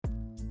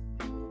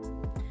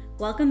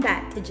Welcome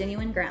back to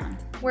Genuine Ground,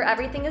 where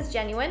everything is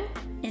genuine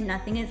and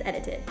nothing is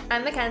edited.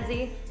 I'm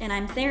Mackenzie. And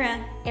I'm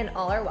Sara. And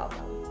all are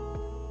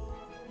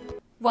welcome.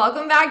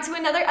 Welcome back to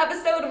another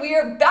episode. We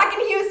are back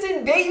in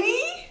Houston,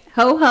 baby!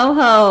 Ho, ho,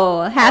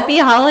 ho. Happy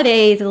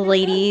holidays,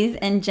 ladies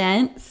and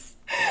gents.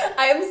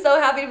 I am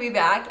so happy to be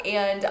back,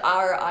 and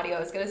our audio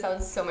is going to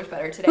sound so much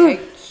better today. I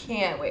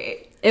can't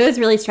wait. It was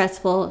really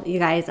stressful, you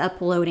guys,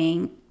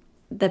 uploading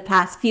the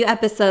past few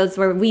episodes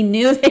where we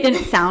knew they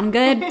didn't sound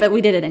good, but we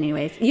did it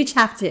anyways. You just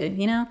have to,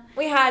 you know?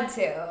 We had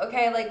to,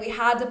 okay? Like, we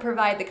had to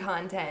provide the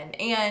content,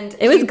 and...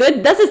 It was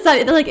good. That's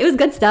it was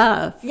good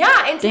stuff.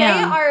 Yeah, and today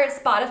our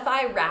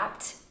Spotify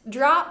Wrapped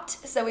dropped,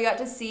 so we got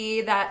to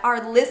see that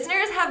our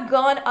listeners have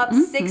gone up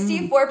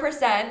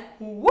 64%.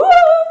 Woo!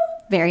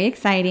 Very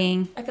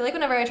exciting. I feel like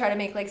whenever I try to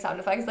make, like, sound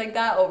effects like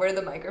that over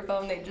the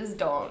microphone, they just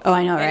don't. Oh,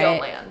 I know, right? They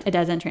don't land. It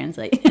doesn't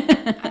translate.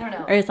 I don't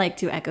know. Or it's, like,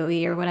 too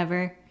echoey or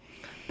whatever.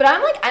 But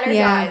I'm, like,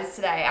 energized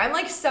today. I'm,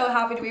 like, so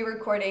happy to be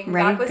recording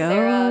back with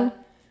Sara.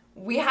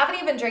 We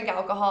haven't even drank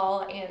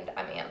alcohol, and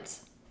I'm amped.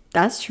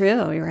 That's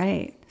true. You're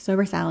right.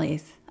 Sober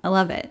Sally's. I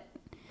love it.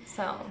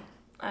 So,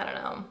 I don't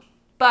know.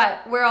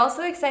 But we're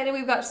also excited.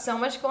 We've got so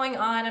much going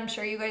on. I'm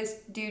sure you guys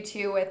do,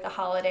 too, with the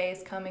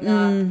holidays coming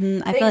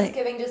up.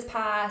 Thanksgiving just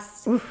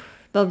passed.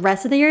 Oof, the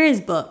rest of the year is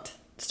booked.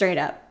 Straight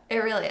up. It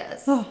really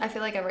is. I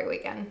feel like every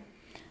weekend.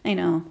 I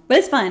know. But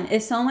it's fun.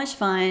 It's so much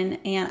fun,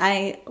 and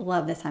I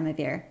love this time of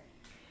year.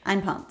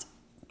 I'm pumped.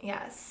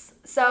 Yes.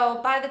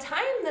 So by the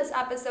time this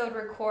episode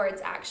records,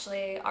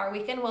 actually, our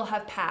weekend will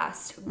have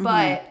passed.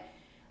 But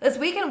this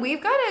weekend, we've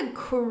got a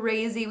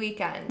crazy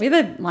weekend. We have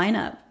a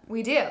lineup.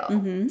 We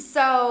do.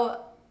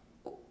 So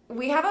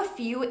we have a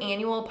few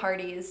annual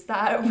parties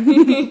that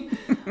we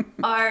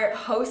are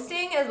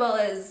hosting as well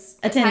as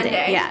attending.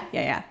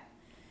 Yeah.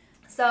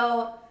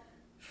 So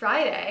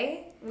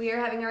Friday, we are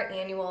having our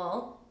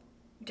annual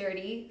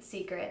Dirty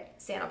Secret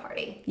Santa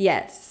party.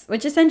 Yes,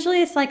 which essentially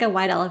is like a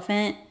white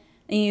elephant,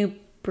 and you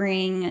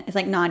bring, it's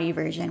like naughty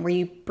version where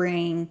you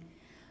bring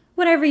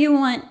whatever you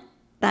want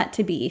that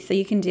to be. So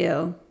you can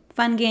do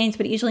fun games,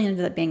 but it usually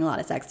ends up being a lot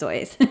of sex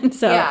toys.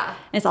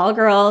 It's all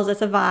girls.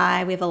 It's a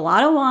vibe. We have a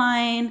lot of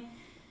wine,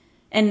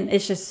 and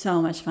it's just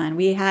so much fun.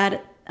 We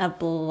had a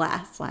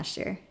blast last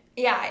year.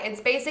 Yeah,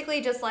 it's basically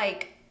just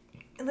like,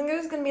 I think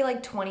there's going to be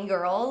like 20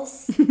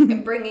 girls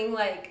and bringing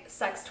like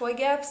sex toy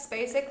gifts,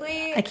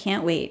 basically. I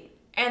can't wait.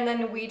 And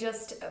then we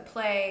just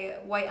play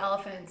White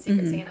Elephant,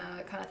 Secret Santa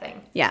kind of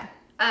thing. Yeah.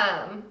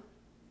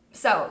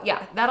 So,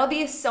 yeah, that'll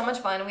be so much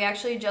fun. We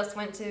actually just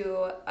went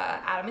to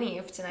Adam and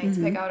Eve tonight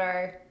to pick out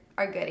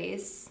our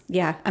goodies.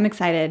 Yeah, I'm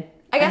excited.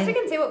 I guess we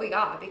can say what we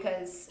got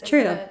because...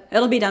 True.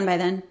 It'll be done by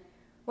then.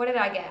 What did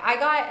I get? I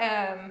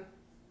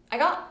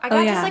got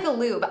just like a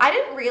lube. I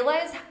didn't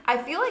realize, I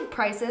feel like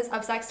prices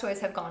of sex toys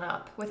have gone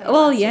up within the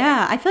last year.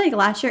 I feel like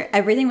last year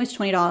everything was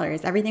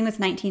 $20. Everything was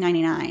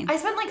 $19.99. I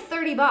spent like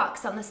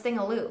 $30 on this thing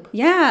of lube.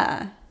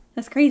 Yeah.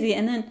 That's crazy.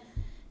 And then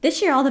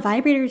this year all the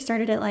vibrators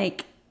started at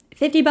like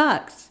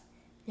 $50.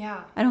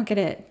 Yeah. I don't get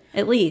it.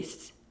 At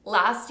least.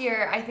 Last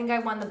year, I think I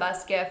won the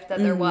best gift that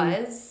there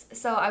was.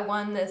 So I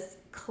won this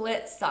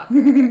clit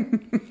sucker.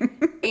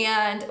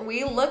 And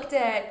we looked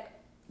at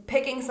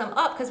picking some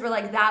up because we're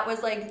like, that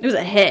was like... It was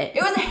a hit.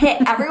 It was a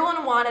hit.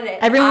 Everyone wanted it.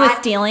 Everyone was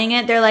stealing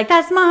it. They're like,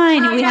 that's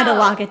mine. And we had to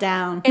lock it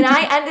down. And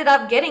I ended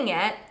up getting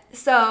it.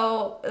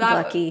 So that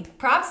lucky.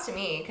 Props to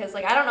me because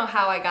like I don't know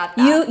how I got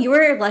that. You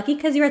were lucky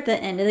because you were at the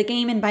end of the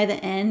game, and by the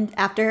end,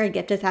 after a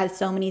gift has had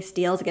so many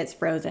steals, it gets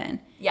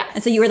frozen. Yes.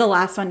 And so you were the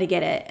last one to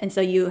get it, and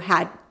so you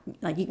had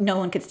like no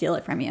one could steal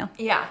it from you.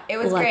 Yeah, it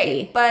was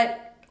great.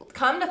 But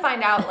come to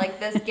find out, like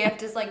this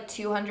gift is like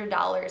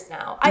 $200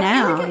 now. I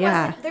feel like it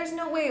wasn't. There's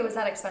no way it was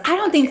that expensive. I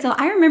don't think so.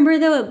 I remember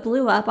though it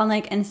blew up on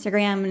like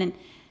Instagram, and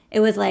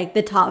it was like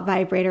the top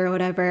vibrator or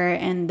whatever,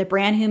 and the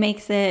brand who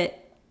makes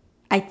it,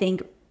 I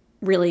think,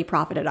 really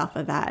profited off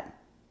of that.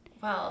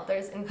 Well,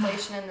 there's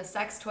inflation in the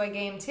sex toy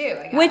game too,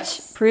 I guess.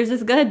 Which proves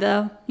it's good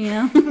though, you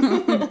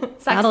know?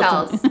 Sex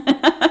sells.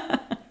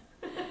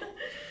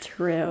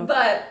 True.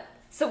 But,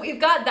 so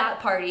we've got that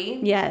party.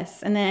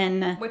 Yes, and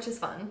then... Which is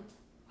fun.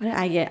 What did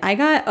I get? I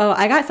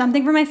got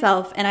something for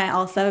myself, and I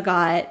also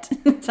got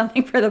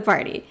something for the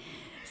party.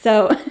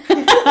 So,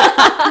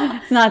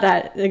 it's not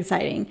that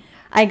exciting.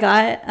 I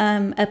got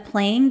a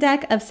playing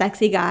deck of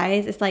sexy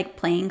guys. It's like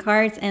playing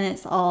cards, and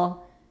it's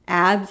all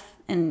abs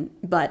and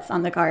butts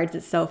on the cards.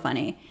 It's so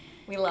funny.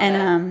 We love it.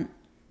 And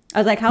I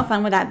was like, how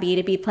fun would that be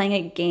to be playing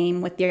a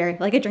game with your,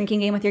 like a drinking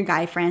game with your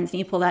guy friends, and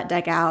you pull that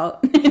deck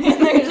out. And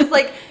there's just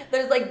like,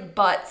 there's like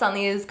butts on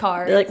these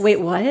cards. They're like,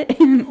 wait, what?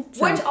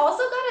 Which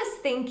also got us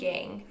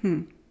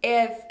thinking,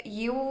 if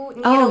you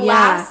need a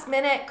last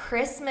minute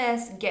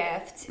Christmas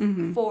gift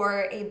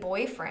for a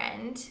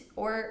boyfriend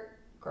or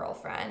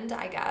girlfriend,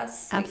 I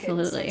guess. Absolutely.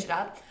 We could switch it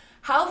up.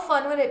 How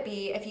fun would it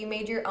be if you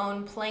made your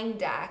own playing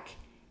deck?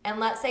 And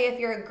let's say if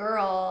you're a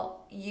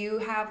girl, you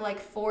have like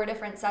 4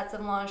 different sets of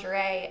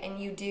lingerie and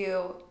you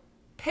do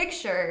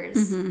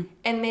pictures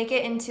and make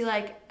it into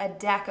like a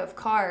deck of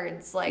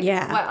cards. Like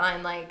what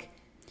on like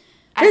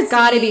There's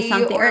got to be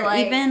something, or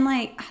even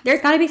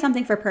there's got to be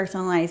something for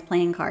personalized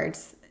playing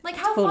cards. Like,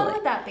 how fun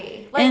would that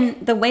be? Like,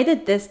 and the way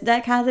that this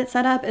deck has it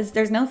set up is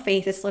there's no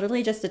face. It's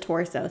literally just a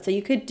torso. So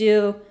you could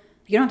do,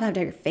 you don't have to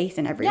have your face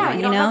in every one. Yeah,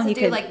 you don't have to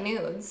do like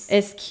nudes.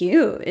 It's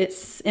cute.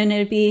 And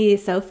it'd be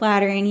so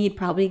flattering. You'd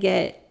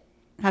probably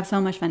have so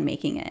much fun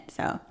making it.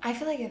 So I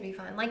feel like it'd be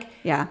fun. Like,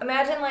 yeah.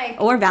 Imagine like,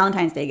 or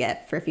Valentine's Day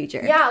gift for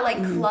future. Yeah, like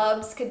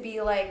clubs could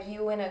be like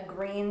you in a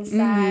green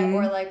set,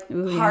 or like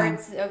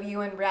hearts of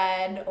you in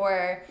red,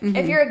 or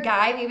if you're a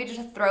guy, maybe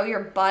just throw your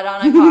butt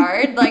on a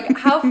card. Like,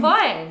 how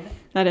fun.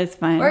 That is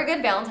fun. Or a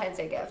good Valentine's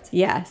Day gift.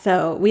 Yeah,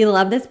 so we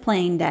love this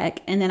playing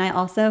deck. And then I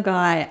also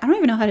got, I don't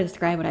even know how to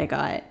describe what I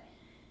got.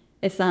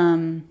 It's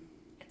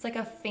like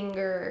a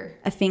finger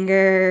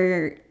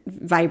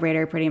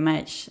vibrator pretty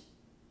much.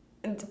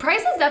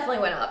 Prices definitely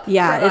went up.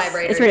 Yeah,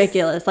 it's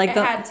ridiculous. Like, it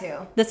had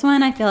to. This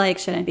one I feel like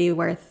shouldn't be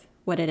worth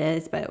what it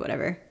is, but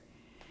whatever.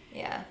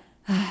 Yeah.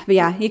 But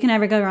yeah, you can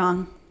never go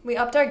wrong. We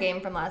upped our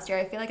game from last year.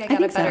 I feel like I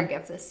got a better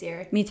gift this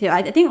year. Me too.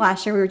 I think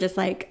last year we were just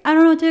like, I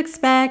don't know what to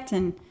expect.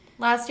 And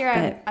last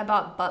year I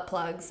bought butt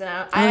plugs, and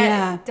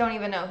I don't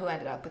even know who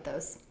ended up with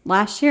those.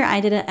 Last year I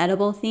did an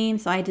edible theme,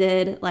 so I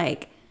did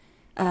like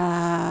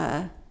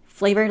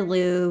flavored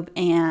lube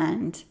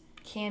and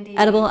candy,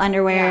 edible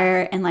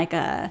underwear, and like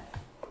I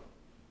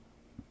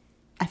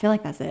feel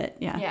like that's it.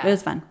 Yeah. It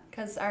was fun.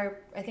 Because I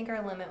think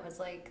our limit was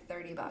like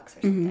 $30 or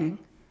something.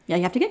 Yeah,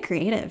 you have to get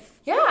creative.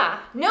 Yeah.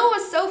 No, it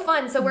was so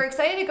fun. So we're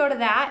excited to go to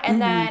that.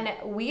 And then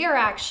we are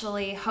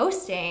actually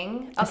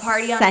hosting a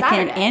party on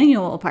Saturday. Second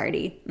annual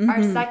party.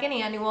 Our second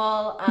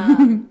annual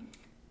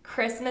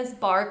Christmas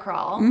bar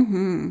crawl.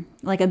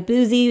 Like a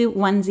boozy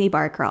onesie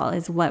bar crawl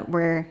is what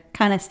we're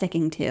kind of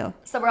sticking to.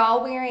 So we're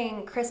all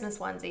wearing Christmas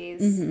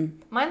onesies.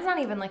 Mine's not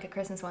even like a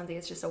Christmas onesie.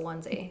 It's just a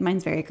onesie.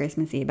 Mine's very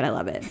Christmassy, but I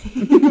love it.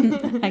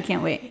 I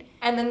can't wait.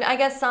 And then I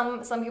guess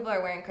some people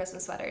are wearing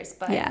Christmas sweaters,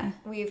 but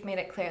we've made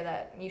it clear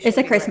that you should. It's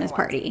a Christmas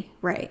party,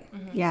 right?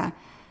 Yeah.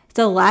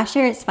 So last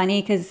year it's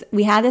funny because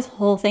we had this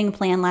whole thing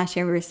planned last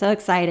year. We were so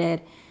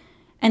excited.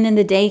 And then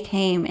the day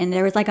came and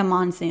there was like a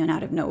monsoon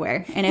out of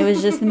nowhere. And it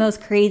was just the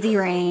most crazy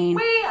rain.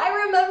 Wait,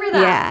 I remember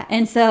that. Yeah.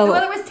 And so the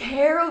weather was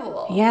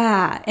terrible.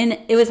 Yeah. And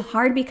it was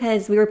hard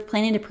because we were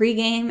planning to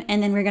pregame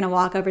and then we were going to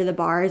walk over to the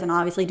bars and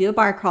obviously do a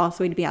bar crawl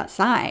so we'd be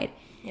outside.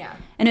 Yeah.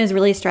 And it was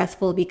really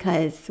stressful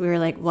because we were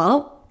like,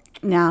 well,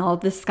 now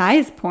the sky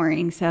is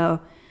pouring.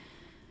 So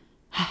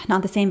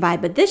not the same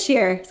vibe. But this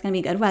year it's going to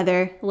be good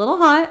weather. A little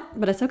hot,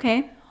 but it's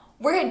okay.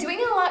 We're doing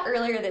it a lot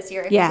earlier this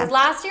year. Yeah. Because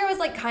last year was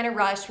like kind of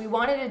rushed. We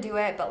wanted to do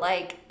it, but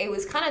like it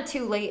was kind of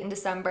too late in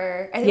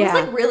December. I think it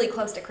was like really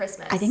close to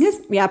Christmas. I think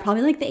it was,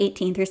 probably like the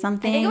 18th or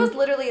something. I think it was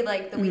literally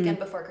like the weekend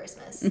before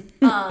Christmas.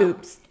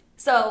 Oops.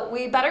 So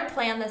we better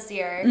plan this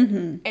year.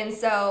 And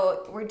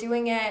so we're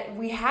doing it.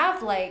 We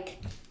have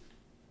like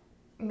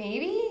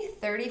maybe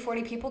 30,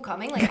 40 people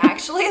coming. Like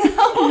actually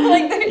though.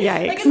 Like,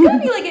 it's going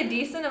to be like a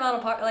decent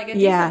amount of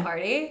decent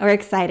party. We're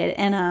excited.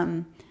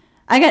 And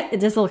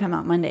this will come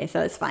out Monday,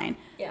 so it's fine.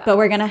 Yeah. But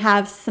we're going to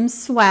have some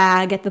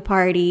swag at the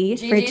party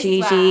for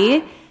Gigi.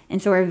 Swag.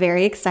 And so we're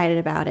very excited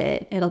about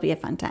it. It'll be a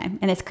fun time.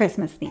 And it's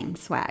Christmas themed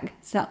swag.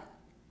 So,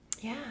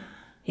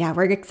 yeah,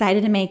 we're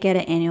excited to make it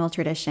an annual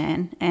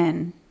tradition.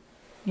 And,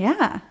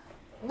 yeah.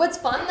 What's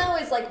fun, though,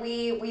 is like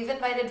we've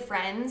invited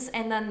friends,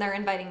 and then they're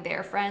inviting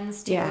their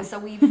friends, too. Yeah. So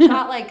we've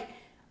got like...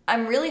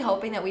 I'm really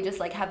hoping that we just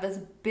like have this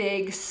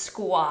big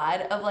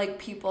squad of like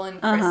people in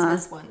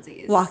Christmas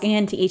onesies walking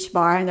into each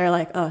bar and they're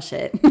like, oh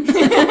shit. And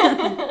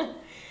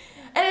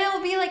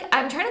it'll be like,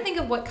 I'm trying to think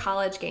of what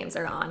college games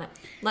are on.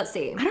 Let's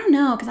see. I don't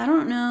know, because I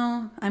don't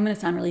know. I'm going to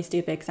sound really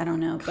stupid because I don't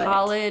know.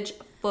 College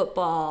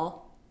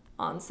football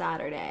on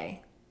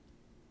Saturday.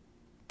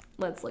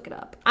 Let's look it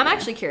up. I'm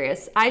actually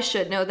curious. I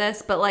should know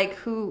this, but like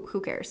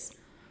who cares?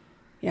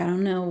 Yeah, I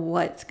don't know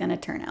what's going to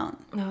turn out.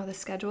 No, the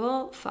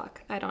schedule?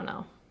 Fuck. I don't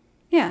know.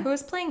 Yeah.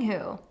 Who's playing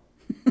who?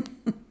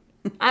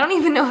 I don't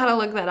even know how to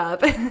look that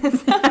up.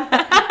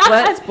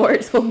 What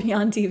sports will be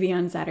on TV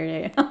on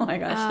Saturday? Oh my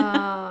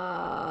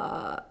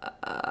gosh.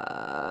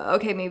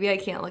 Okay, maybe I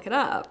can't look it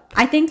up.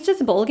 I think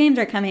just bowl games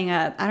are coming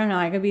up. I don't know.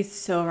 I could be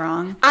so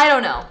wrong. I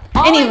don't know.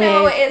 All I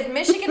know is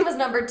Michigan was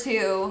number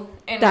 2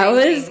 in That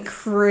rankings. was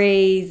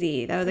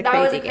crazy. That was a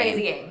crazy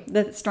game.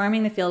 The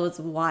storming the field was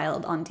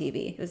wild on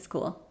TV. It was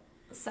cool.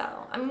 So,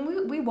 I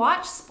mean, we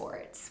watch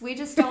sports. We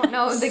just don't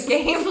know the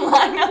game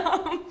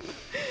lineup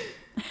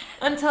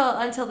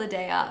until the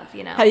day of,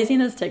 you know. Have you seen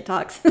those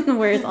TikToks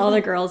where it's all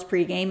the girls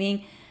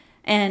pre-gaming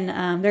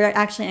and they're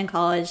actually in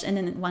college and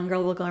then one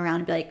girl will go around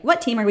and be like,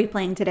 what team are we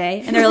playing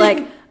today? And they're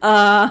like,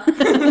 I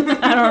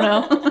don't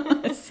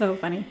know. It's so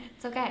funny.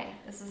 It's okay.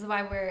 This is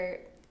why we're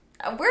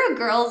a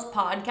girls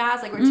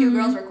podcast. Like, we're 2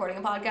 girls recording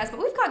a podcast, but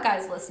we've got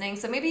guys listening,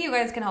 so maybe you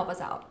guys can help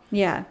us out.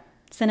 Yeah.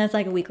 Send us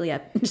like a weekly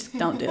up. Just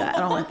don't do that. I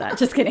don't want that.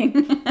 Just kidding.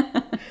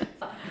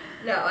 Fuck.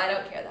 No, I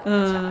don't care that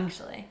much,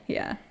 actually.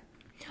 Yeah.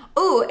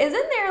 Ooh,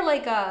 isn't there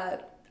like I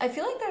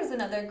feel like there's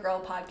another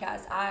girl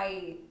podcast.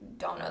 I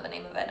don't know the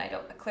name of it, and I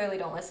clearly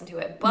don't listen to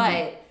it,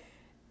 but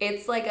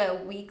It's like a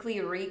weekly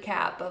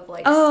recap of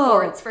like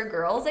sports for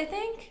girls, I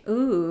think.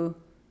 Ooh.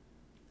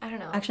 I don't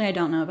know. Actually, I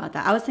don't know about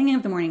that. I was thinking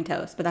of the Morning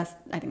Toast, but I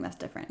think that's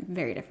different.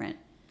 Very different.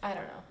 I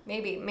don't know.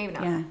 Maybe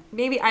not. Yeah.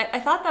 Maybe I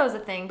thought that was a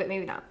thing, but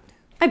maybe not.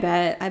 I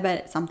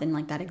bet something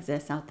like that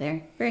exists out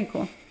there. Very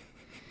cool.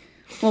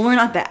 Well, we're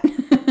not that.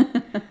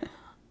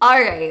 All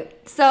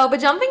right. So, but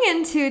jumping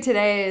into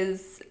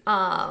today's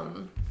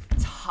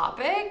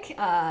topic.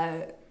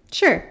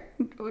 Sure.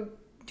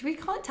 Do we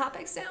call it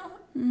topics now?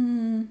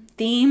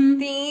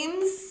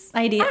 Themes?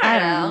 Idea. I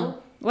don't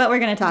know. What we're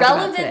going to talk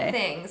about today. Relevant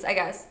things, I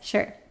guess.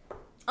 Sure.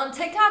 On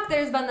TikTok,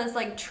 there's been this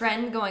like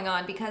trend going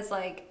on because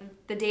like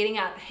the dating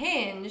app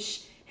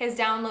Hinge has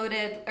not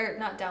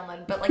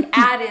downloaded, but like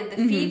added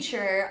the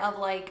feature of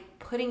like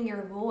putting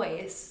your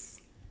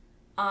voice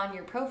on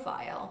your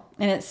profile.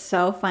 And it's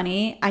so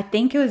funny. I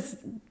think it was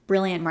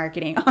brilliant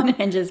marketing on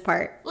Hinge's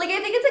part. Like,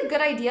 I think it's a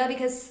good idea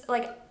because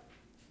like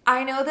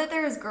I know that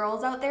there's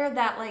girls out there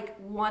that like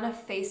want to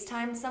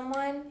FaceTime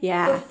someone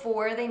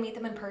before they meet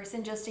them in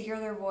person just to hear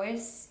their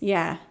voice.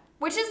 Yeah.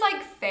 Which is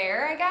like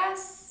fair, I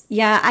guess.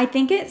 Yeah, I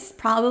think it's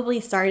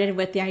probably started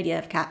with the idea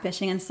of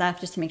catfishing and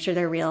stuff just to make sure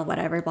they're real,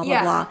 whatever, blah,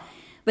 blah, blah.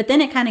 But then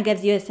it kind of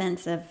gives you a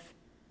sense of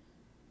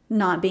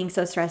not being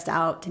so stressed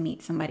out to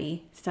meet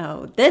somebody.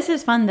 So this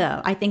is fun,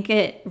 though. I think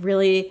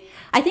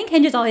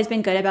Hinge has always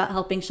been good about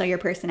helping show your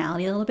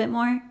personality a little bit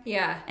more.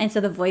 Yeah. And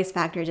so the voice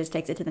factor just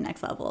takes it to the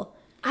next level.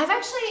 I've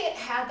actually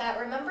had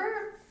that.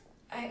 Remember,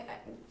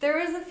 there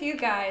was a few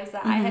guys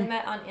that I had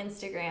met on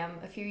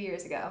Instagram a few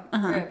years ago.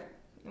 Or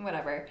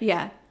whatever.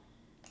 Yeah.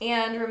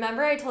 And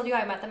remember I told you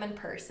I met them in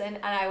person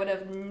and I would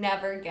have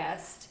never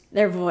guessed.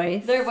 Their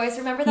voice.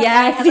 Remember that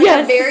guy had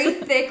like a very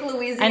thick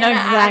Louisiana I know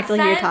exactly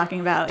accent, who you're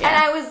talking about. Yeah. And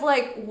I was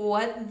like,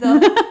 what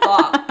the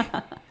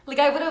fuck? Like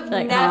I would have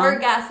never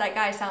guessed that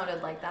guy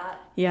sounded like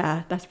that.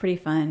 Yeah, that's pretty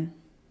fun.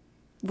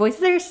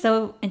 Voices are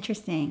so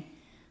interesting.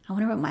 I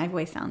wonder what my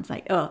voice sounds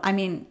like. Oh, I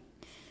mean,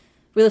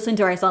 we listen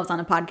to ourselves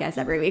on a podcast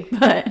every week,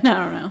 but I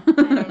don't know. I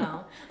don't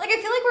know. Like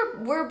I feel like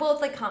we're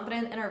both like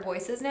confident in our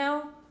voices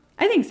now.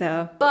 I think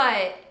so.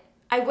 But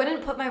I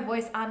wouldn't put my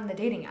voice on the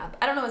dating app.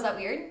 I don't know. Is that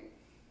weird?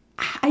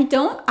 I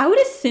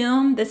would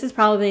assume, this is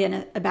probably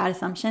a bad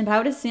assumption, but I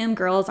would assume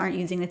girls aren't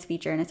using this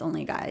feature and it's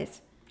only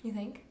guys. You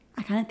think?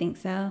 I kind of think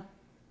so.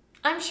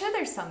 I'm sure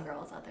there's some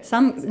girls out there.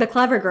 The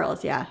clever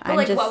girls, yeah.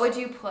 But what would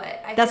you put?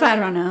 That's why I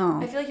don't know.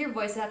 I feel like your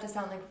voice would have to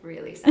sound like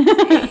really sexy.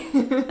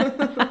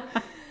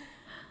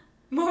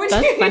 What would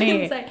you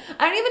even say?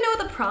 I don't even know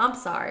what the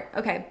prompts are.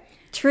 Okay.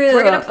 True.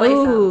 We're going to play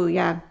some. Ooh,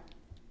 yeah.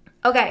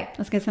 Okay.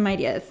 Let's get some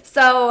ideas.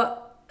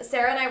 So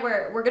Sarah and I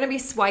we're going to be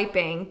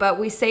swiping, but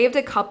we saved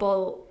a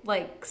couple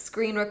like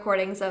screen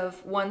recordings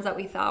of ones that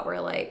we thought were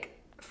like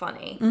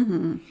funny.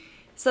 Mm-hmm.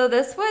 So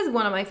this was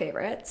one of my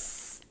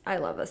favorites. I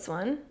love this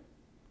one.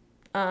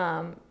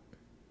 Okay,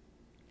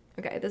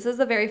 this is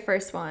the very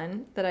first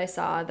one that I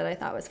saw that I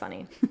thought was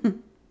funny. All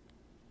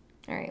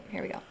right,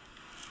 here we go.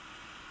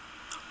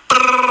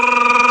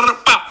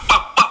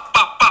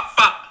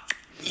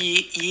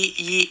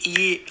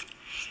 Yeah.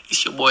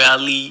 It's your boy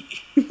Ali.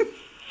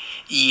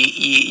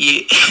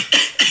 Yeah.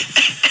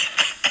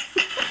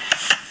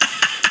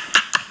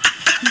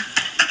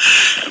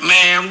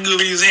 Man, I'm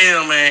goofy as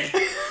hell, man.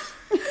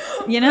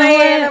 You know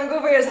what? I'm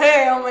goofy as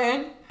hell,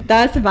 man.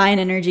 That's Vine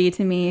energy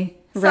to me,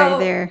 right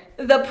there.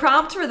 The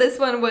prompt for this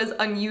one was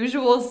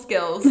unusual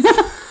skills.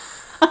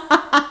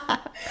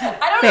 I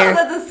don't know if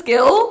that's a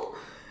skill.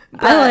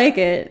 I like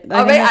it.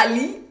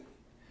 Ali.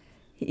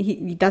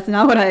 That's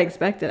not what I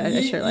expected.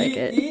 I sure like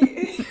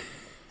it.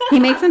 He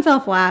makes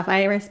himself laugh.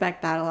 I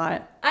respect that a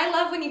lot. I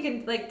love when you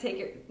can like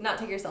not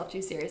take yourself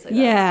too seriously.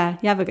 Yeah,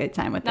 you have a good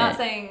time with it. Not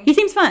saying he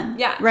seems fun.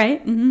 Yeah.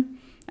 Right? Mm-hmm.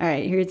 All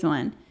right, here's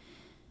one.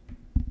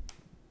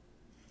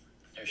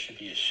 There should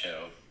be a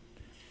show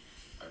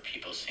where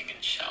people sing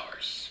in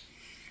showers.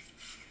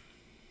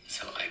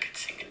 So I could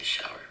sing in the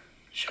shower.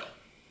 Show.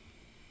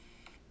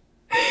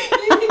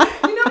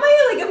 You know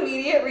my like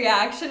immediate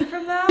reaction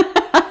from that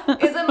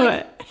is I'm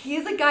like,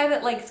 he's a guy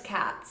that likes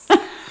cats.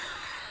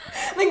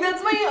 Like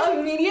that's my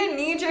immediate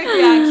knee-jerk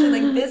reaction.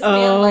 Like this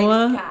man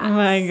likes cats. Oh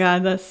my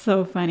god, that's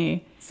so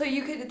funny. So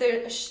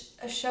there's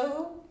a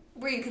show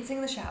where you could sing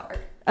in the shower.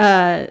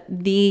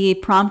 The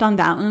prompt on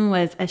that one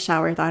was a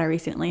shower thought I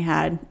recently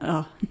had.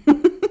 Oh.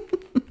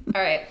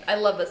 All right, I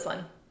love this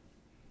one.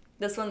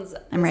 This one's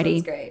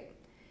great.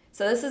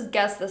 So this is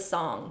Guess the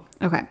Song.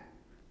 Okay.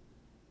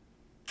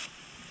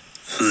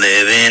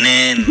 Living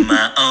in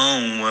my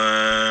own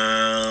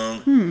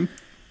world.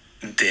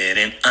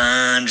 Didn't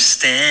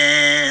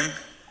understand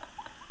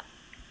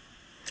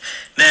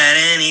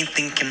that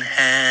anything can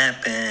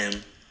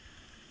happen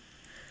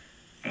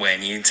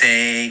when you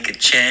take a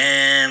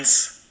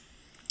chance.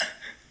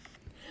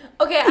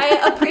 Okay,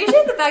 I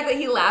appreciate the fact that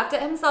he laughed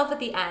at himself at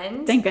the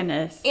end. Thank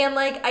goodness. And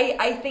like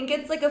I think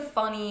it's like a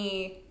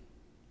funny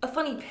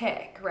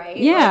pick, right?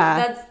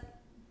 Yeah.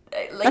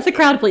 Like, that's a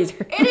crowd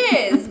pleaser.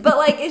 It is, but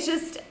like it's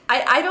just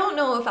I don't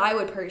know if I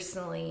would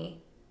personally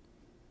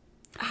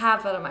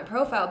have that on my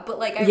profile, but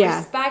like I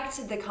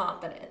respect the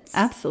confidence.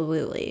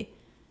 Absolutely.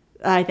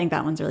 I think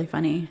that one's really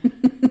funny.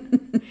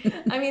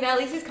 I mean, at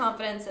least he's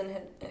confident in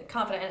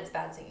his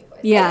bad singing voice.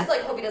 Yeah. I just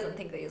like hope he doesn't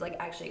think that he's like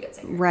actually a good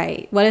singer.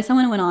 Right. What if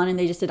someone went on and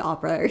they just did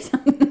opera or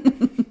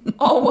something?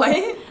 Oh,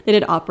 what? They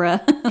did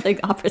opera, like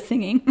opera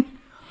singing.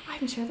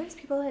 I'm sure there's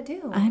people that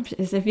do.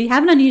 If you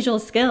have an unusual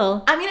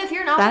skill. I mean, if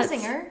you're an opera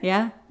singer.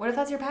 Yeah. What if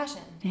that's your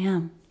passion?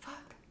 Damn.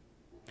 Fuck.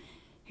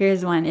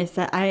 Here's one. It's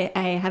that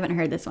I haven't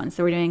heard this one,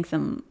 so we're doing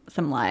some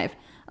live.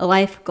 A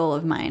life goal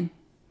of mine.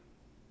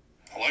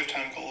 A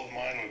lifetime goal of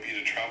mine would be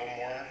to travel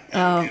more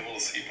and be able to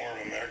see more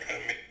of America.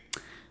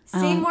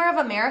 See more of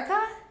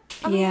America?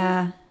 I mean,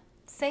 yeah.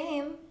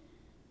 Same.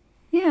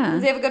 Yeah.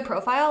 Does he have a good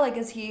profile? Like,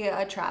 is he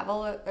a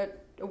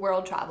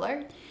world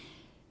traveler?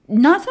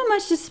 Not so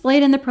much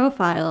displayed in the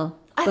profile.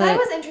 I thought it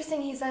was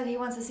interesting. He said he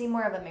wants to see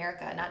more of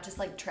America, not just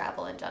like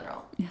travel in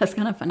general. Yeah, that's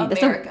kind of funny.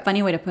 America. That's a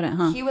funny way to put it,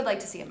 huh? He would like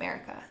to see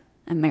America.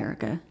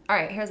 America. All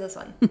right, here's this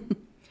one.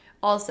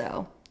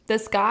 Also,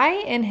 this guy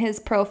in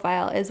his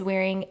profile is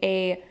wearing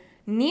a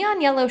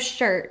neon yellow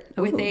shirt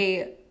with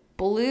a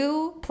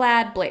blue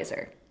plaid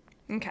blazer.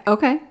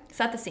 Okay.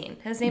 Set the scene.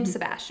 His name's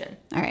Sebastian.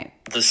 All right.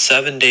 The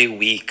 7-day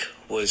week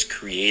was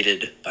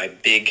created by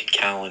Big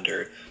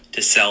Calendar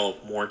to sell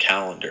more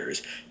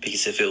calendars,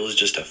 because if it was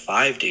just a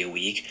 5-day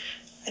week,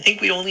 I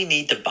think we'd only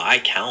need to buy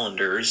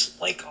calendars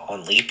like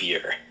on leap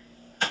year.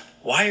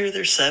 Why are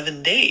there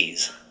 7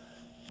 days?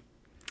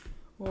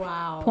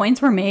 Wow.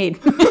 Points were made.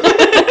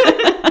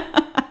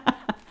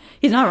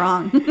 He's not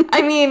wrong.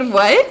 I mean,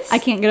 what? I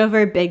can't get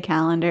over a big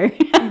calendar.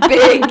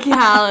 Big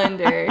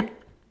calendar.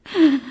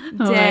 Oh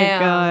my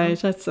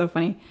gosh, that's so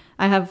funny.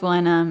 I have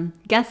one,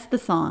 guess the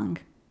song.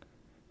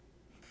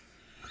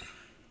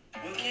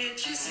 Well,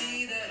 can't you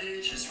see that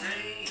it's just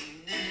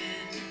raining?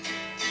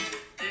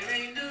 There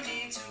ain't no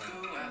need to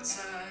go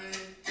outside.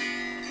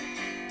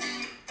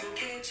 Well,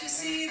 can't you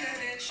see that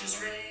it's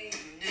just raining?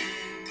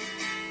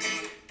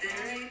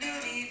 There ain't no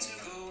need to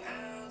go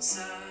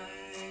outside.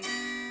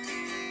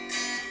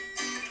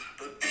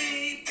 But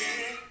baby.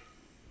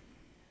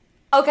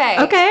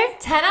 Okay.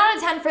 10 out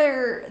of 10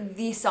 for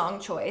the song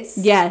choice.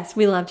 Yes,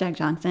 we love Jack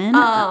Johnson.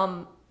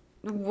 How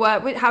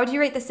would you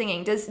rate the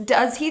singing?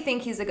 Does he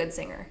think he's a good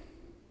singer?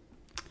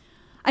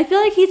 I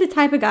feel like he's the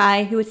type of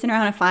guy who would sit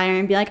around a fire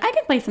and be like, I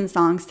can play some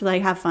songs to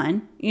like have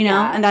fun, you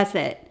know, and that's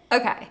it.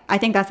 Okay. I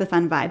think that's a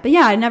fun vibe. But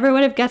yeah, I never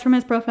would have guessed from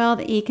his profile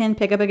that he can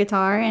pick up a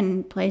guitar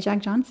and play Jack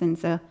Johnson.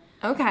 So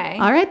okay.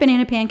 All right,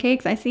 Banana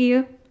Pancakes, I see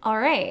you. All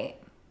right.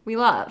 We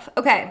love.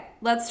 Okay,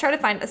 let's try to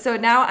find. So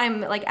now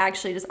I'm like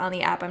actually just on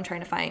the app. I'm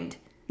trying to find.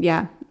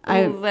 Yeah.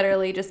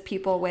 Literally just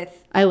people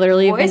with I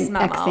literally have voice been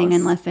memos. Xing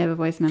unless they have a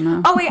voice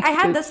memo. Oh, wait. I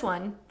had this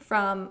one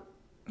from,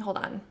 hold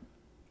on.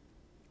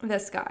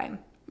 This guy.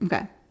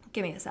 Okay.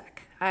 Give me a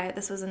sec.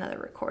 This was another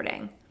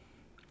recording.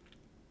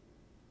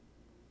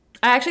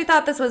 I actually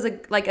thought this was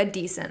a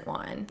decent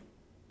one.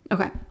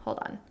 Okay. Hold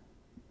on.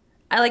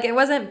 It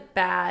wasn't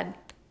bad.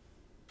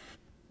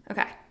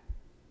 Okay.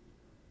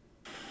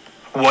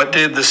 What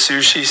did the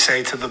sushi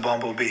say to the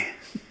bumblebee?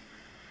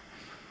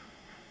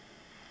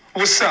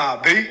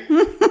 Wasabi.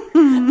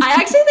 I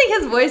actually think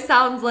his voice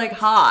sounds like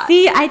hot.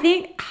 See, I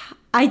think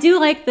I do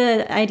like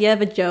the idea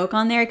of a joke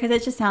on there because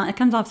it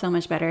comes off so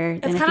much better.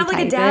 It's kind of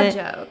like a dad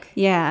joke.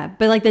 Yeah,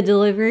 but like the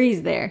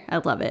delivery's there. I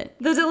love it.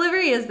 The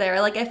delivery is there.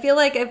 Like I feel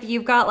like if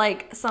you've got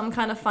like some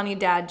kind of funny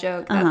dad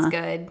joke, that's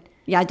good.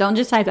 Yeah, don't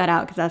just type that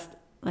out because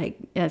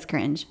that's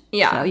cringe.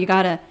 Yeah. So you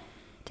gotta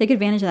take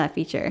advantage of that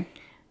feature.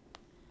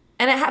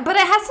 And but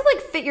it has to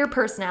like fit your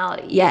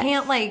personality. Yes. You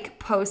can't like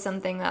post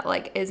something that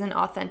like isn't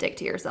authentic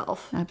to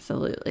yourself.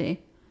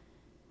 Absolutely.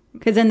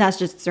 Because then that's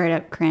just straight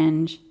up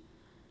cringe.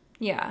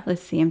 Yeah.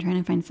 Let's see. I'm trying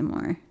to find some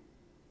more.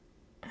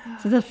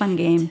 This is a fun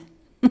game.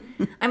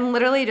 I'm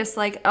literally just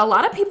like, a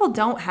lot of people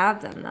don't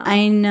have them though.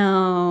 I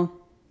know.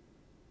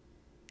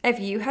 If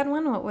you had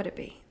one, what would it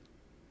be?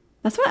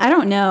 That's what I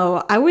don't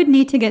know. I would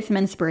need to get some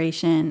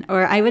inspiration,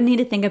 or I would need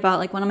to think about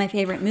like one of my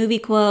favorite movie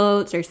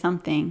quotes or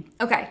something.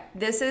 Okay.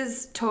 This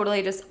is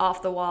totally just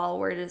off the wall.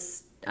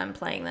 I'm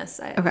playing this.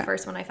 The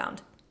first one I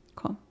found.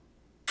 Cool.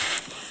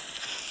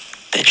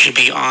 That you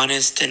be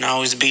honest and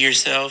always be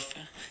yourself.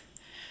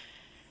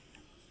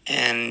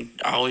 And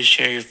always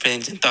share your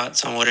feelings and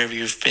thoughts on whatever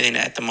you're feeling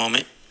at the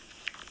moment.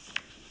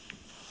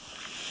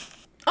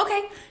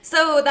 Okay.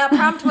 So that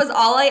prompt was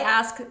all I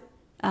asked, is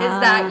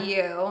that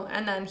you?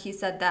 And then he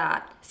said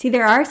that. See,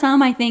 there are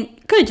some I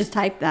think could have just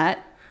typed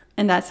that,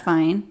 and that's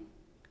fine.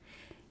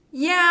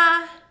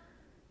 Yeah.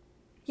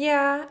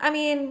 Yeah. I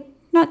mean,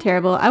 not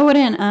terrible. I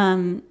wouldn't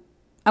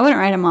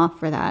write him off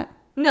for that.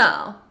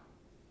 No.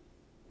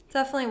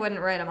 Definitely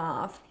wouldn't write him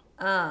off.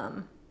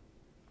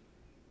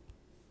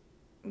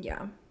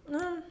 Yeah.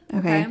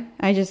 Okay.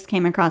 I just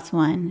came across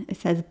one. It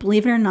says,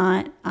 believe it or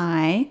not,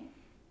 Believe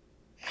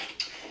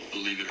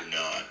it or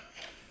not,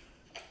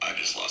 I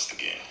just lost the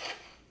game.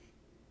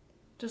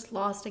 Just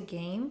lost a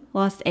game?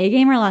 Lost a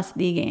game or lost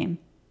the game?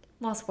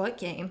 Lost what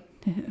game?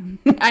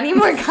 I need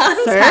more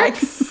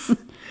context.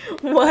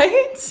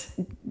 What?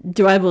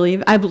 Do I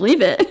believe? I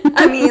believe it.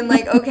 I mean,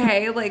 like,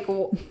 okay, like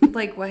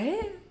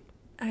what?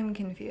 I'm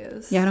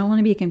confused. Yeah, I don't want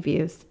to be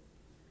confused.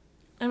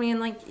 I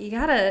mean, like, you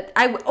gotta...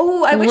 I wish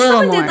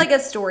someone did, like, a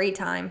story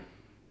time.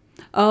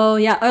 Oh,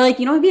 yeah. Or, like,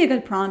 you know what would be a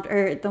good prompt?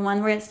 Or the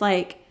one where it's,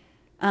 like,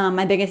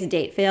 my biggest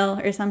date fail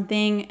or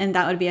something. And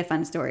that would be a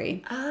fun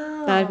story.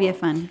 Oh. That would be a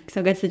fun...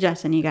 So, good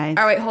suggestion, you guys.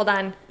 All right, hold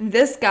on.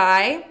 This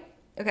guy...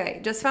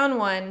 Okay, just found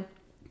one.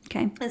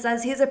 Okay. It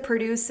says he's a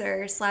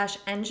producer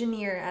 /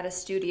 engineer at a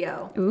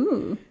studio.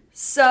 Ooh.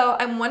 So,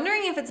 I'm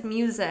wondering if it's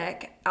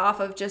music off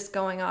of just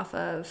going off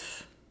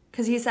of...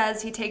 Because he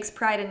says he takes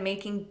pride in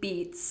making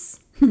beats.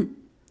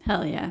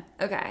 Hell yeah.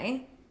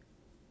 Okay.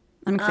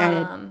 I'm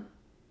excited.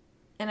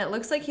 And it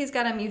looks like he's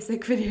got a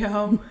music video.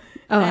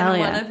 Oh, and hell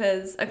yeah. one of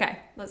his... Okay,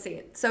 let's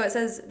see. So it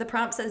says, the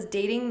prompt says,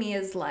 dating me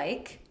is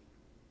like...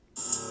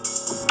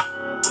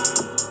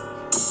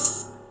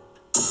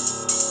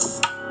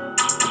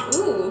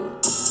 Ooh.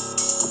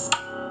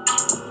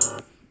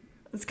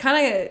 It's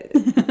kind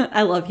of...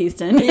 I love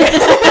Houston.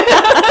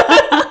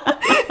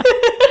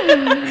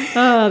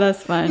 Oh,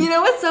 that's fun. You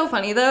know what's so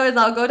funny, though, is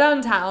I'll go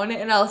downtown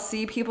and I'll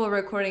see people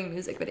recording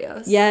music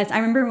videos. Yes, I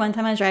remember one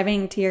time I was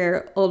driving to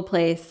your old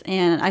place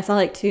and I saw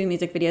like 2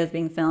 music videos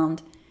being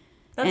filmed.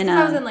 That's because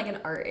I was in like an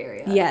art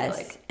area. Yes,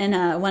 like.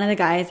 And one of the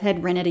guys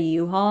had rented a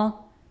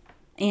U-Haul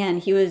and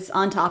he was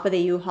on top of the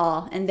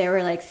U-Haul and there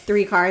were like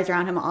 3 cars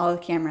around him, all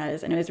with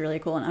cameras, and it was really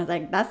cool. And I was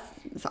like,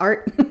 that's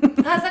art.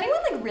 Has anyone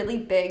like really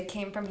big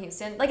came from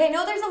Houston? Like, I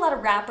know there's a lot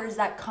of rappers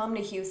that come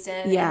to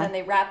Houston and then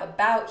they rap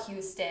about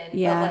Houston.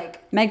 Yeah. But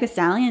like, Meg Thee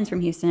Stallion's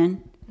from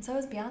Houston. And so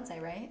is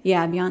Beyonce, right?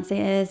 Yeah,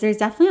 Beyonce is. There's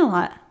definitely a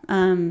lot.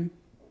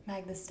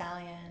 Meg Thee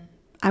Stallion.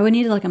 I would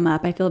need to look him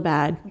up. I feel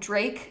bad.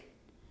 Drake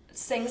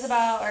sings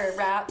about or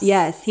raps.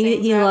 Yes,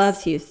 he raps.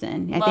 loves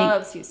Houston.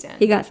 Loves Houston.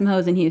 He got some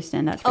hoes in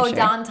Houston, that's for sure. Oh,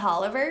 Don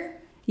Toliver?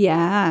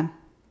 Yeah.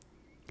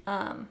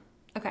 Okay.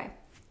 Okay.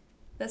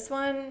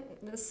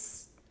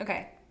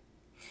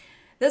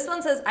 This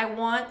one says, I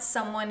want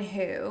someone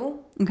who...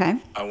 Okay.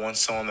 I want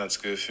someone that's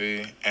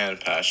goofy and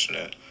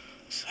passionate.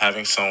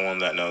 Having someone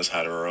that knows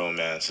how to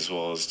romance as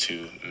well as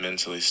to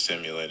mentally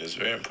stimulate is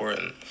very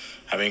important.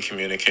 Having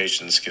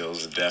communication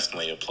skills is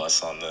definitely a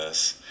plus on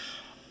this.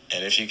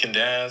 And if you can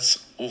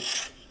dance,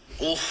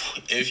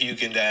 if you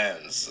can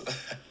dance,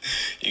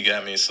 you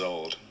got me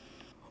sold.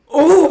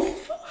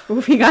 Oof.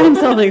 Oof, he got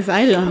himself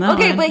excited on that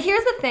Okay, one. but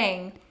here's the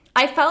thing.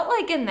 I felt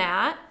like in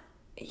that,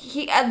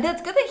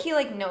 that's good that he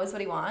like knows what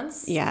he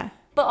wants. Yeah.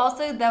 But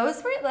also that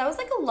was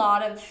like a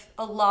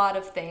lot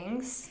of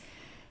things.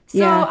 So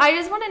Yeah. I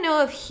just want to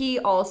know if he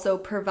also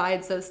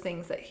provides those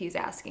things that he's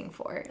asking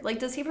for. Like,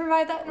 does he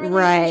provide that in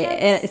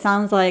relationships? Right. It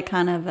sounds like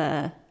kind of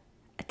a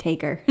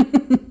taker.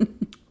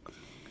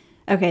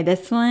 Okay,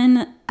 this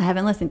one, I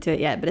haven't listened to it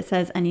yet, but it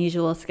says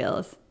unusual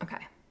skills.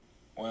 Okay.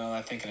 Well,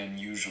 I think an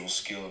unusual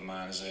skill of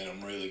mine is that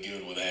I'm really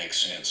good with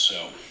accents.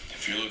 So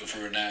if you're looking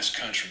for a nice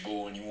country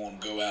boy and you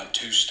want to go out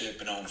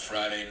two-stepping on a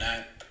Friday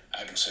night,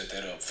 I can set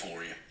that up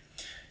for you.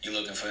 You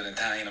looking for an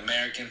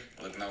Italian-American?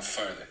 Look no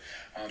further.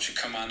 Why don't you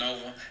come on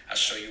over? I'll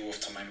show you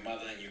off to my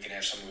mother and you can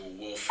have some of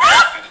the welfare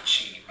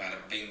fettuccine. Bada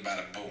bing,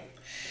 bada boom.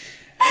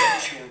 And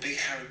if you're a big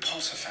Harry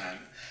Potter fan,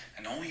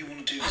 and all you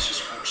want to do is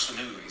just watch the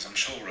movies, I'm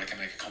sure I can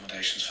make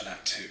accommodations for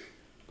that too.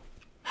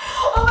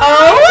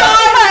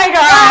 Oh my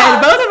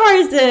god! Both of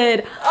ours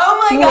did.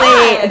 Oh my god!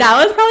 Wait,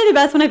 that was probably the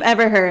best one I've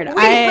ever heard.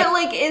 Wait, but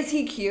like, is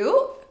he cute?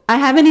 I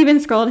haven't even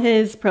scrolled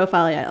his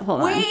profile yet.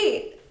 Hold on.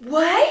 Wait,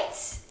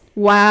 what?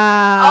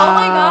 Wow. Oh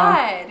my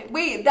god!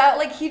 Wait, that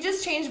like he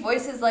just changed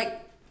voices like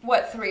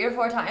what 3 or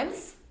 4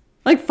 times?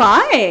 Like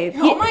 5.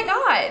 Oh my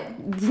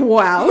god!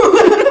 Wow.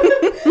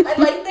 I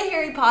like the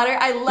Harry Potter.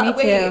 I love.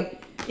 Me too.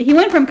 He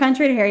went from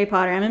country to Harry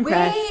Potter. I'm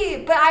impressed.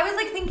 Wait, but I was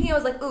like thinking, I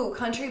was like, ooh,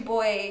 country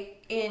boy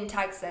in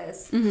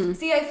Texas. Mm-hmm.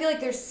 See, I feel like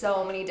there's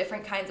so many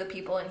different kinds of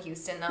people in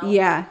Houston, though.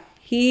 Yeah.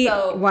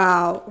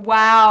 Wow.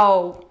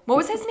 What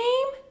was his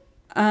name?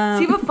 Does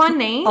he have a fun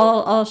name?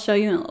 I'll show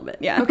you in a little bit.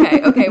 Yeah.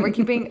 Okay. We're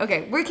keeping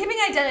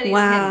identities.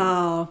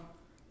 Wow.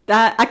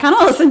 That I kind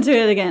of listened to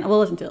it again. We'll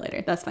listen to it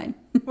later. That's fine.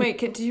 Wait,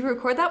 did you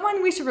record that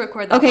one? We should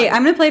record that Okay, one.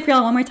 I'm going to play it for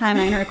y'all one more time,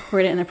 and I'm going to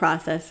record it in the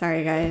process.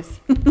 Sorry, guys.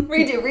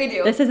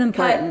 Redo. This is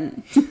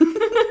important.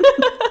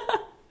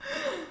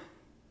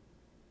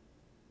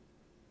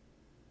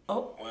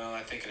 Oh. Well,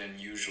 I think an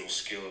unusual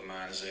skill of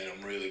mine is that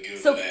I'm really good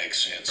So, with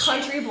accents.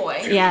 country boy.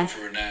 If you're Yeah. looking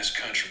for a nice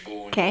country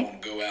boy and Okay. you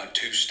want to go out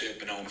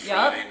two-stepping on a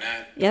Friday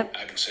night, Yep.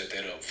 I can set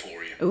that up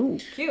for you. Ooh.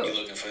 Cute. You're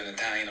looking for an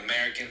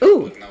Italian-American?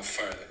 Ooh. Look no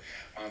further.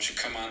 Why don't you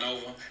come on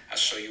over? I'll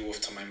show you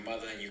off to my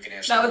mother and you can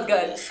have That some was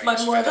good.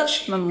 world-famous My mother?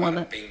 fettuccine. My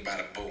mother. Bada bing,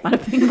 bada boom.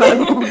 Bada bing,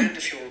 bada boom. And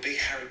if you're a big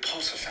Harry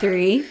Potter fan,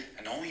 3.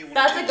 and all you want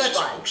That's to a do good is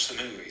just one. watch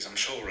the movies, I'm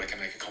sure I can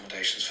make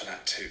accommodations for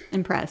that too.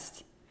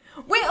 Impressed.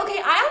 Wait, okay,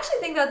 I actually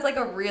think that's like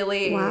a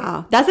really...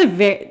 Wow. That's a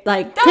very,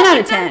 10 out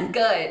of 10. That's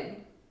good.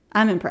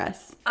 I'm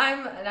impressed.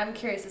 I'm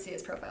curious to see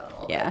his profile in a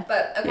little Yeah. bit.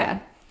 But, okay. Yeah.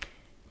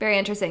 Very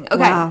interesting. Okay.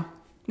 Wow.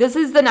 This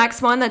is the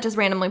next one that just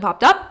randomly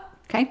popped up.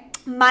 Okay.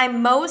 My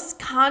most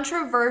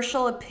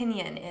controversial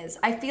opinion is,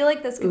 I feel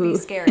like this could be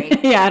scary.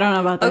 Yeah, I don't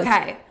know about this.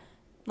 Okay.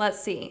 Let's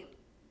see.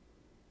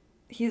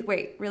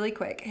 Wait, really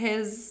quick.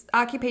 His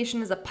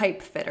occupation is a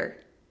pipe fitter.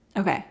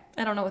 Okay.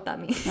 I don't know what that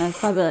means. That's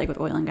probably like with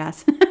oil and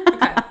gas. Okay.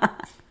 All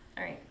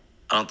right.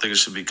 I don't think it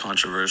should be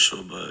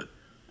controversial, but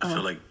I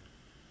feel like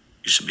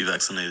you should be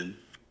vaccinated.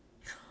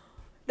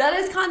 That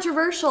is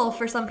controversial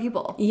for some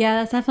people. Yeah,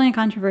 that's definitely a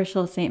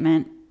controversial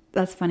statement.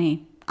 That's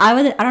funny. I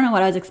don't know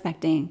what I was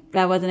expecting.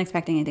 I wasn't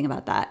expecting anything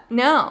about that.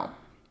 No.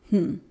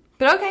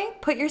 But okay,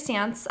 put your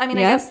stance. I mean,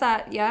 I guess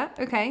that, yeah,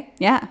 okay.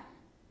 Yeah.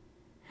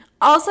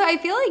 Also, I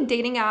feel like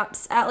dating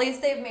apps, at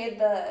least they've made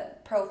the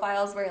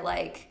profiles where,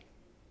 like,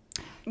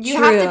 you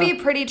have to be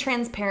pretty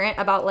transparent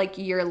about, like,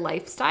 your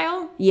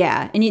lifestyle.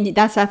 Yeah, and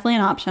that's definitely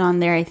an option on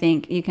there, I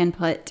think. You can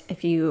put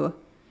if you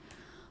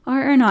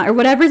are or not, or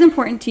whatever's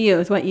important to you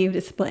is what you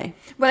display.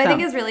 What I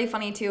think is really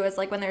funny, too, is,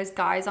 like, when there's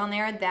guys on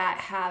there that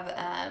have,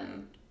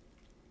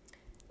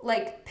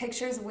 like,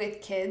 pictures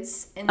with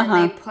kids, and then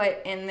they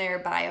put in their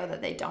bio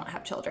that they don't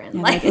have children.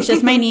 Yeah, like, it's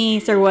just my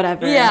niece or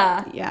whatever.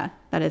 Yeah. Yeah,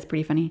 that is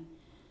pretty funny.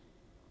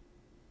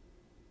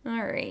 All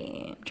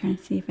right. I'm trying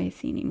to see if I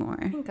see any more.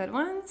 Good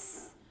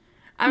ones?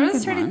 I'm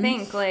just trying to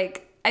think,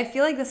 like, I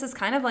feel like this is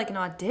kind of like an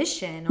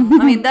audition.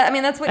 I mean,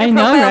 that's what your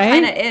profile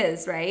kind of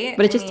is, right?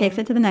 But it just takes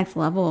it to the next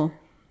level.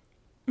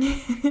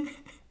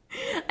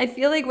 I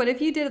feel like, what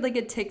if you did, like,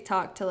 a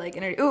TikTok to, like,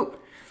 ooh,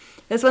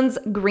 this one's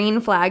green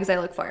flags I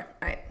look for.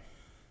 All right.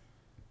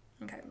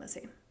 Okay, let's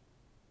see.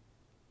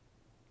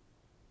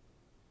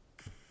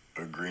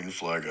 A green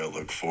flag I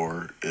look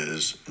for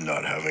is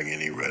not having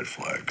any red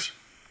flags.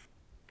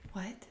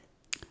 What?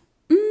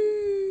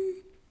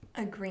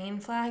 A green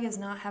flag is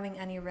not having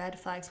any red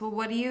flags. Well,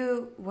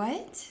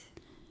 what?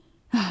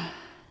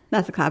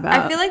 That's a cop out.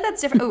 I feel like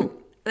that's different. Ooh,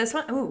 this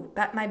one. Ooh,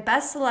 my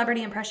best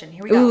celebrity impression.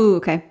 Here we go. Ooh,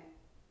 okay.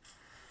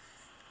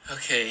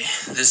 Okay,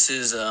 this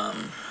is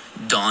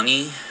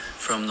Donnie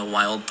from the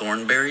Wild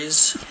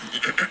Thornberries.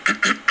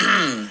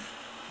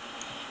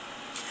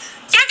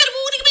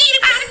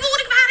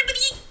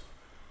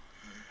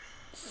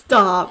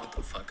 Stop. What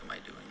the fuck am I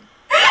doing?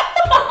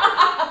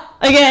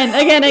 Again. What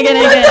the fuck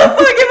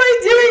am I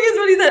doing is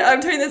what he said. I'm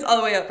turning this all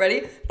the way up.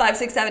 Ready? 5,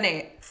 6, 7,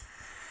 8.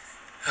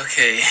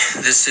 Okay,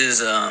 this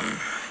is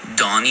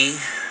Donnie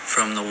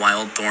from the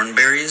Wild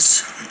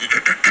Thornberries.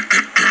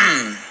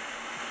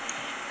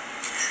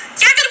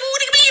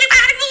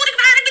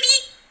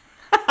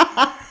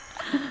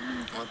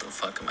 What the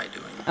fuck am I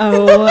doing?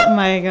 Oh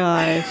my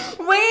gosh.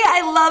 Wait,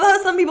 I love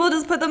how some people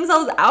just put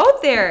themselves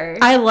out there.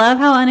 I love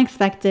how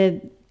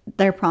unexpected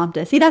their prompt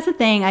is. See, that's the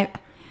thing. I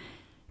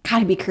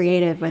gotta be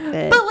creative with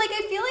it. But, like,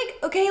 I feel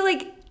like, okay,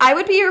 like, I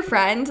would be your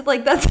friend.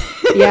 Like, that's...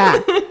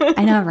 Yeah,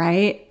 I know,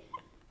 right?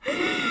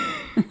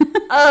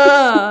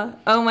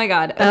 Oh my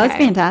God. Okay. That was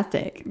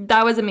fantastic.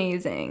 That was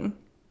amazing.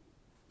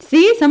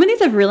 See, some of these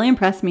have really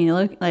impressed me.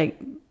 Look, like,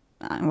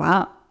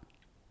 wow.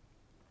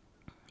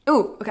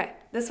 Ooh, okay.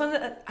 This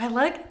one, I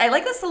like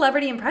the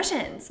celebrity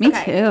impressions. Me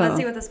okay, too. Let's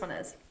see what this one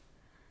is.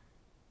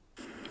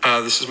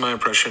 This is my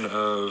impression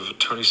of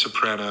Tony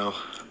Soprano.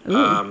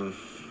 Ooh.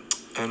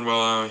 And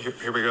well,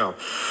 here we go.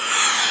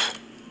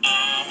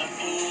 I'm a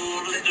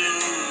fool to do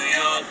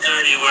your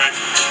dirty work.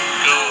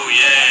 Oh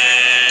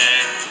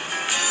yeah.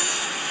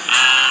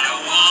 I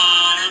don't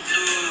wanna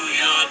do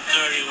your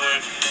dirty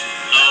work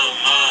no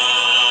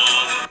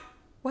more.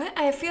 What?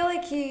 I feel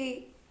like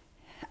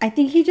I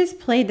think he just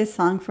played this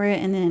song for it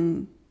and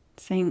then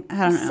sang,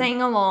 I don't know.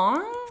 sang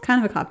along? It's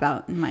kind of a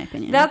cop-out, in my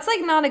opinion. That's,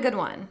 like, not a good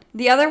one.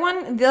 The other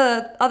one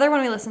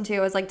we listened to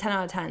was, like, 10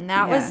 out of 10.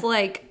 That was,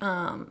 like,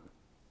 I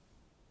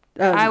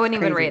wouldn't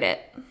even rate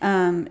it.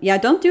 Yeah,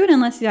 don't do it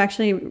unless you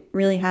actually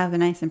really have a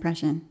nice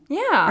impression.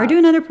 Yeah. Or do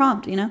another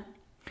prompt, you know?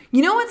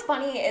 You know what's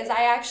funny is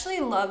I actually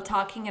love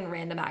talking in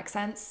random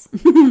accents.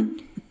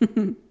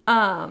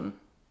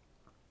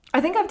 I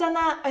think I've done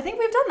that. I think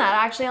we've done that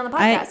actually on the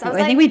podcast.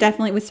 I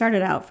think we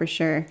started out for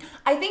sure.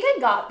 I think I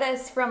got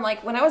this from,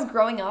 like, when I was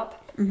growing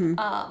up.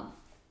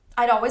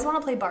 I'd always want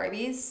to play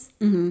Barbies,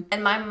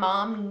 and my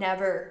mom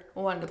never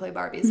wanted to play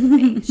Barbies with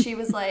me. She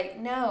was like,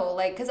 no,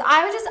 like, because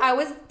I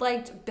was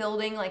like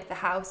building, like, the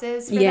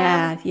houses for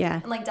them. Yeah.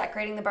 And, like,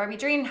 decorating the Barbie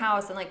dream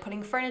house and, like,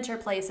 putting furniture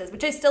places,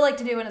 which I still like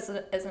to do as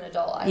an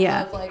adult. I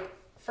love, like,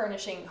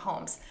 furnishing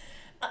homes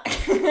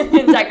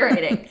and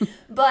decorating.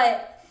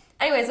 But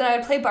anyways, when I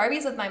would play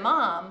Barbies with my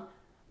mom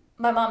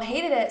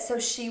hated it, so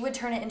she would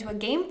turn it into a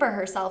game for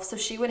herself. So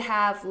she would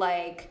have,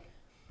 like,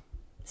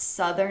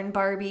 Southern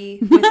Barbie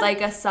with, like,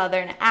 a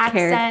Southern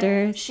accent.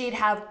 Characters. She'd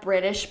have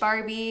British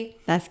Barbie.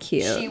 That's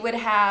cute. She would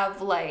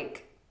have,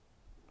 like,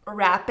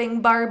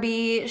 rapping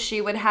Barbie. She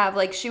would have,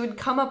 like, she would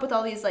come up with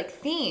all these, like,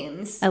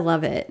 themes. I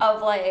love it.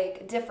 Of,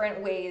 like,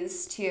 different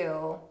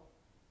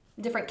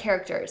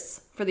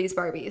characters for these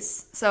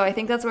Barbies. So I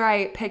think that's where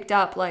I picked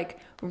up, like,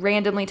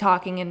 randomly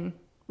talking in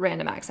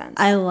random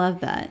accents. I love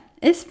that.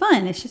 It's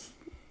fun. It's just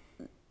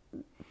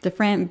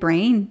different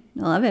brain.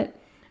 I love it.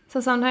 So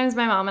sometimes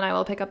my mom and I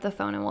will pick up the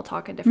phone and we'll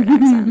talk in different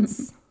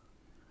accents.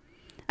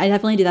 I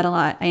definitely do that a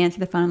lot. I answer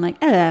the phone. I'm like,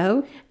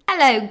 hello.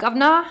 Hello,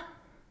 governor.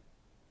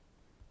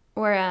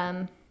 Or,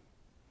 I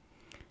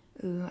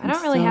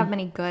don't really have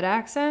many good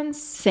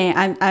accents.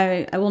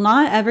 I will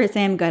not ever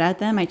say I'm good at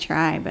them. I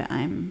try, but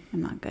I'm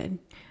not good.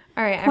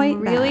 All right, quite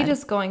I'm really bad.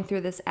 just going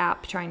through this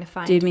app trying to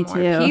find Dude, me more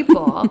too.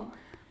 people.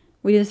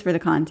 We do this for the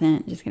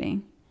content. Just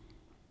kidding.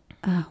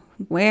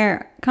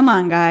 Where? Come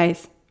on,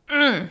 guys.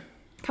 Come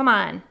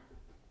on.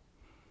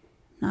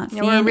 Not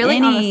seeing We're really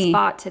any. on the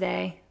spot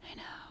today.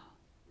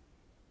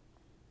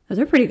 Those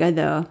are pretty good,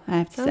 though, I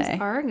have to Those say.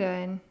 are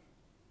good.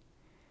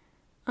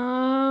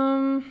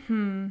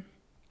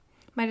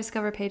 My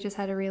Discover page has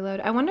had to reload.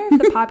 I wonder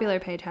if the popular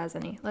page has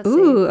any. Let's see.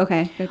 Ooh,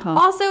 okay. Good call.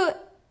 Also,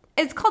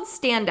 it's called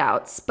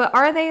standouts, but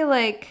are they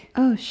like...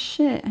 Oh,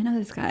 shit. I know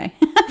this guy.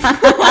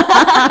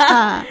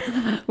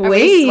 Are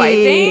we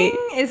swiping?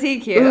 Is he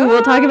cute? Ooh,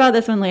 we'll talk about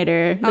this one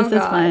later. Oh, This is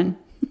God. fun.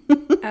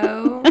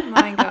 Oh,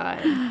 my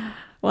God.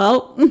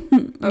 Well.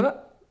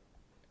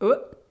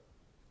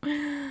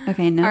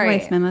 Okay, no All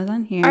right. voice memos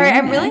on here. All right,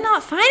 I'm really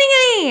not finding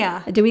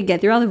any. Did we get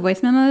through all the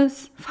voice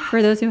memos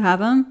for those who have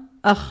them?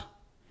 Ugh,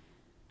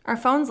 Our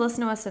phones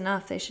listen to us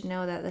enough. They should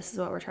know that this is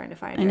what we're trying to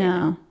find. I right know.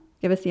 now.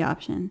 Give us the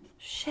option.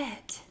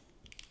 Shit.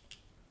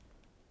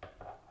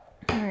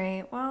 All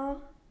right,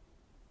 well,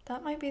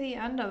 that might be the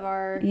end of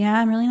our Yeah,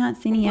 I'm really not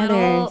seeing any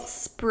little others.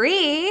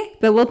 spree.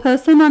 But we'll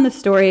post them on the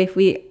story if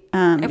we,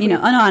 we-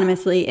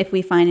 anonymously if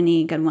we find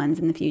any good ones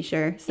in the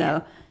future.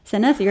 So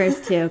send us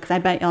yours too, because I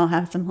bet y'all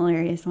have some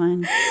hilarious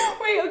ones.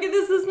 Wait, okay,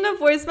 this isn't a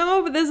voice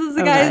memo, but this is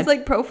the Oh, guy's God.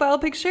 like profile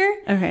picture.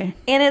 Okay.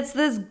 And it's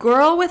this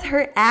girl with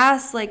her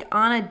ass like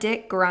on a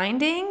dick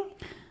grinding,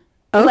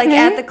 Okay. like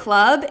at the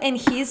club, and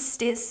he's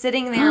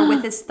sitting there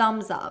with his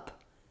thumbs up.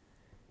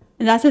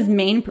 And that's his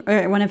main,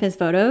 or one of his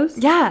photos?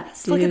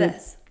 Yes, look at Dude.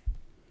 this.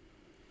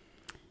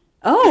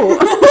 Oh.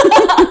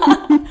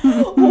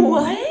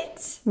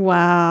 What?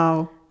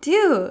 Wow.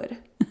 Dude.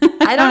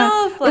 I don't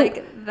know if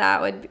like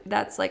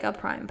that's like a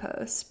prime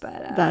post,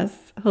 but That's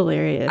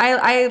hilarious.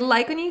 I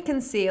like when you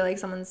can see like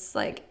someone's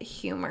like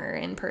humor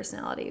and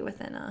personality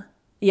within a...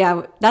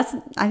 Yeah, I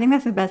think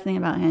that's the best thing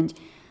about Hinge.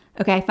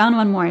 Okay, I found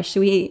one more.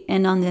 Should we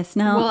end on this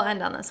note? We'll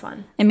end on this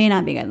one. It may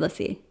not be good. Let's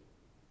see.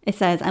 It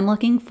says, I'm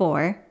looking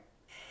for...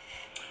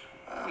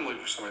 I'm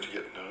looking for somebody to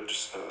get to know,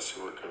 just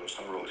see where it goes.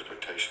 No real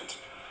expectations.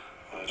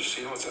 Just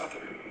seeing what's out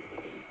there.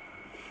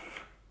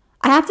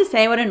 I have to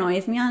say what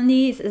annoys me on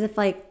these is if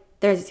like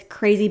there's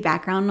crazy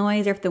background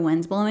noise or if the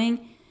wind's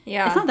blowing.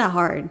 Yeah. It's not that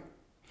hard.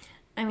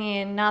 I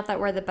mean, not that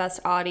we're the best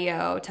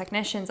audio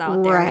technicians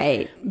out there.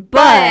 Right.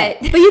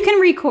 But you can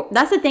record.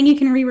 That's the thing. You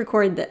can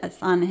re-record this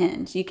on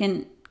Hinge. You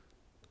can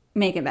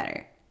make it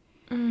better.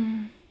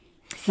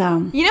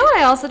 So. You know what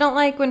I also don't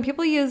like? When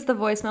people use the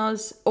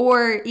voicemails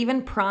or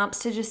even prompts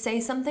to just say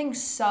something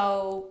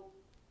so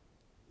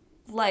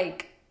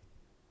like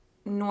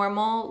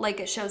normal, like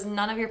it shows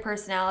none of your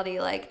personality,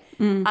 like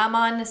I'm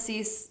on to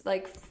see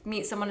like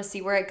meet someone to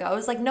see where it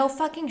goes, like no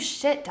fucking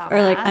shit, dumbass.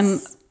 Or like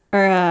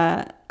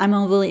I'm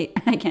overly,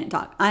 I can't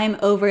talk. I'm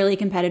overly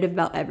competitive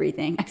about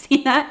everything. I've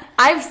seen that.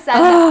 I've said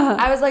that.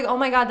 I was like, oh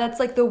my God, that's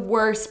like the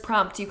worst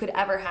prompt you could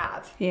ever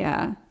have.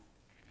 Yeah.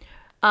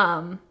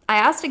 I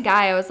asked a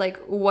guy, I was like,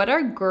 what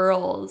are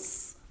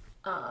girls?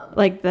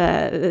 Like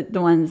the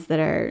ones that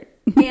are,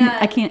 Yeah.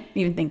 I can't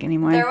even think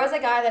anymore. There was a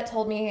guy that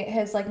told me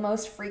his like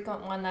most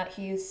frequent one that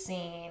he's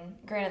seen.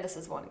 Granted, this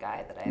is one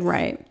guy that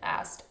I've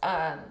asked.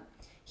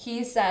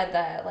 He said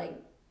that like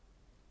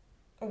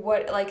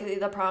what like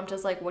the prompt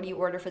is like, what do you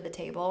order for the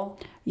table?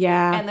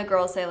 Yeah. And the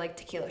girls say like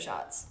tequila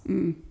shots.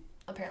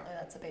 Apparently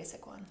that's a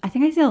basic one. I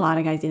think I see a lot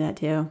of guys do that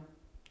too.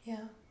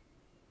 Yeah.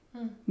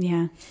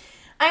 Yeah.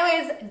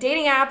 Anyways,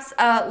 dating apps.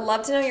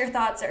 Love to know your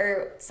thoughts,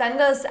 or send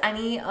us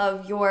any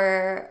of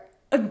your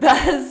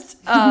best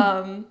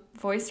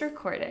voice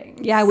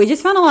recordings. Yeah, we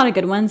just found a lot of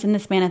good ones in the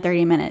span of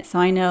 30 minutes. So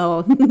I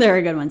know there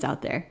are good ones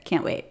out there.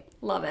 Can't wait.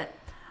 Love it.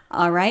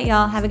 All right,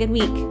 y'all. Have a good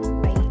week.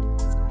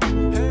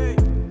 Bye.